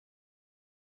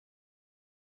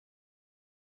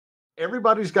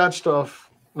everybody's got stuff.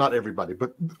 Not everybody,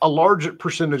 but a large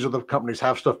percentage of the companies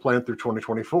have stuff planned through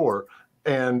 2024,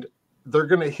 and they're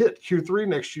going to hit Q3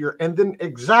 next year. And then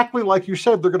exactly like you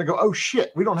said, they're going to go, oh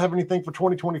shit, we don't have anything for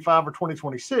 2025 or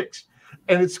 2026.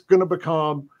 And it's going to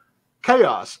become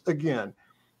chaos again.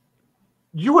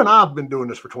 You and I have been doing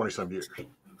this for 20 some years.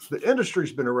 The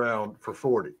industry's been around for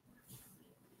 40.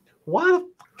 Why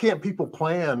can't people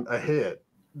plan ahead?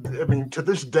 I mean, to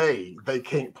this day, they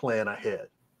can't plan ahead.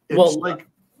 It's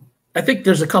I think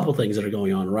there's a couple things that are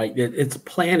going on, right? It's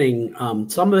planning.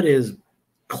 Some of it is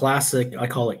classic. I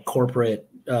call it corporate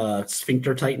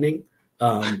sphincter tightening,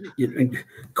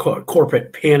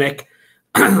 corporate panic,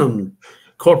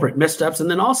 corporate missteps. And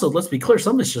then also, let's be clear,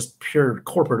 some of it's just pure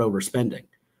corporate overspending,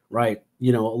 right?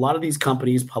 A lot of these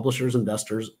companies, publishers,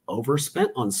 investors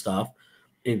overspent on stuff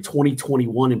in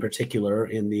 2021 in particular,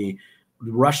 in the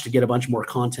rush to get a bunch more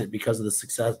content because of the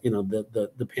success,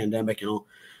 the pandemic and all.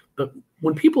 But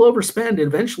when people overspend,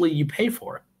 eventually you pay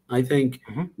for it. I think,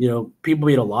 people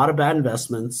made a lot of bad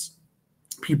investments.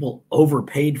 People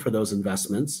overpaid for those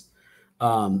investments.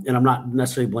 And I'm not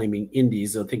necessarily blaming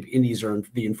indies. I think indies are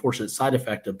the unfortunate side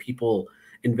effect of people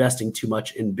investing too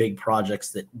much in big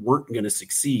projects that weren't going to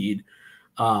succeed.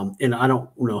 And I don't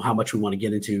know how much we want to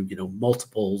get into,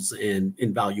 multiples and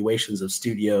valuations of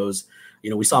studios.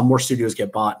 We saw more studios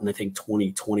get bought in, I think,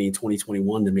 2020 and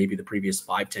 2021 than maybe the previous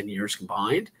 5-10 years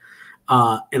combined.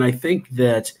 And I think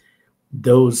that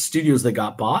those studios that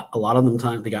got bought, a lot of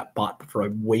them they got bought for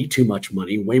way too much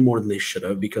money, way more than they should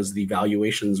have, because the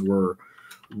valuations were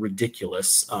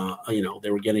ridiculous.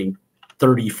 They were getting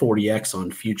 30, 40x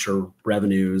on future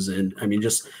revenues. And I mean,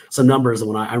 just some numbers.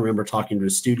 When I remember talking to a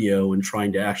studio and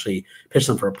trying to actually pitch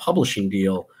them for a publishing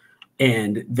deal,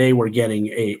 and they were getting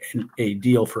a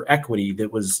deal for equity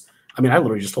that was, I mean, I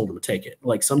literally just told them to take it.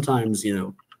 Like, sometimes,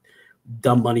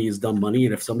 dumb money is dumb money.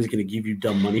 And if somebody's going to give you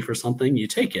dumb money for something, you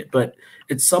take it. But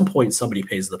at some point, somebody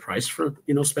pays the price for,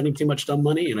 spending too much dumb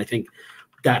money. And I think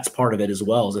that's part of it as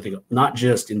well. Is I think not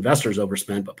just investors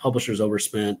overspent, but publishers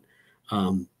overspent,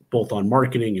 both on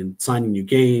marketing and signing new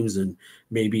games, and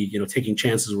maybe, taking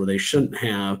chances where they shouldn't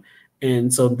have.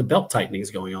 And so the belt tightening is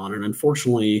going on. And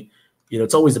unfortunately,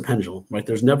 it's always a pendulum, right?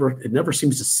 It never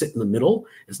seems to sit in the middle.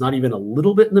 It's not even a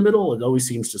little bit in the middle. It always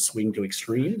seems to swing to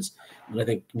extremes. And I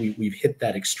think we've hit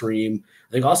that extreme.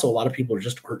 I think also a lot of people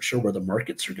just aren't sure where the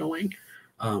markets are going.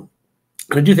 And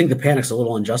I do think the panic's a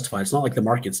little unjustified. It's not like the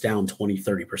market's down 20,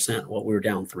 30%. What, we were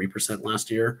down 3% last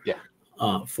year. Yeah.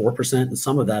 4%. And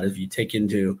some of that, if you take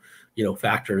into,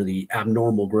 factor the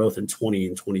abnormal growth in 20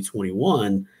 and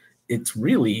 2021, it's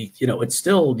really, it's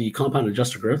still the compound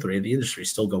adjusted growth rate of the industry is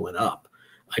still going up.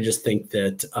 I just think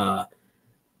that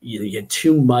you get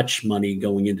too much money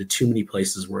going into too many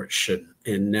places where it shouldn't.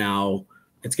 And now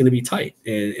it's going to be tight.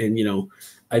 And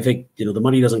I think, the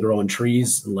money doesn't grow on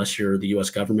trees unless you're the US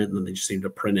government, and then they just seem to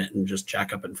print it and just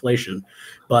jack up inflation.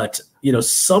 But,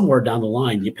 somewhere down the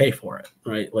line, you pay for it,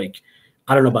 right? Like,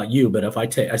 I don't know about you, but if I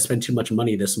spend too much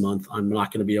money this month, I'm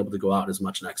not going to be able to go out as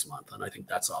much next month. And I think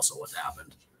that's also what's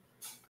happened.